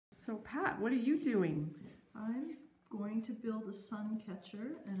So Pat, what are you doing? I'm going to build a sun catcher,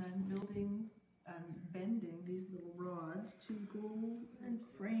 and I'm bending these little rods to go and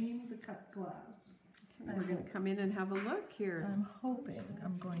frame the cut glass. Okay, we're going to come in and have a look here. I'm hoping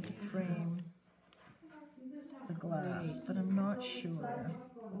I'm going to frame the glass, but I'm not sure.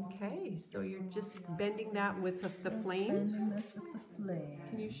 Okay, so you're just bending that with the flame? Bending this with the flame.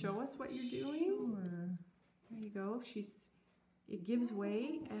 Can you show us what you're doing? Sure. There you go. It gives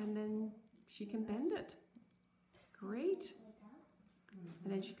way, and then she can bend it. Great.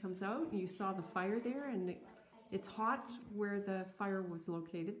 And then she comes out, and you saw the fire there, and it's hot where the fire was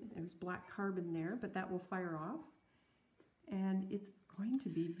located. There's black carbon there, but that will fire off. And it's going to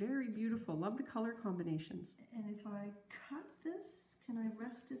be very beautiful. Love the color combinations. And if I cut this, can I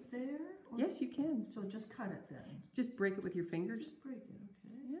rest it there? Yes, you can. So just cut it then? Just break it with your fingers. Just break it,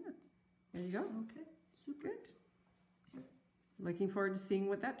 okay. Yeah. There you go. Okay, super. Good. Looking forward to seeing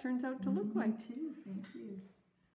what that turns out to look like. Me too, thank you.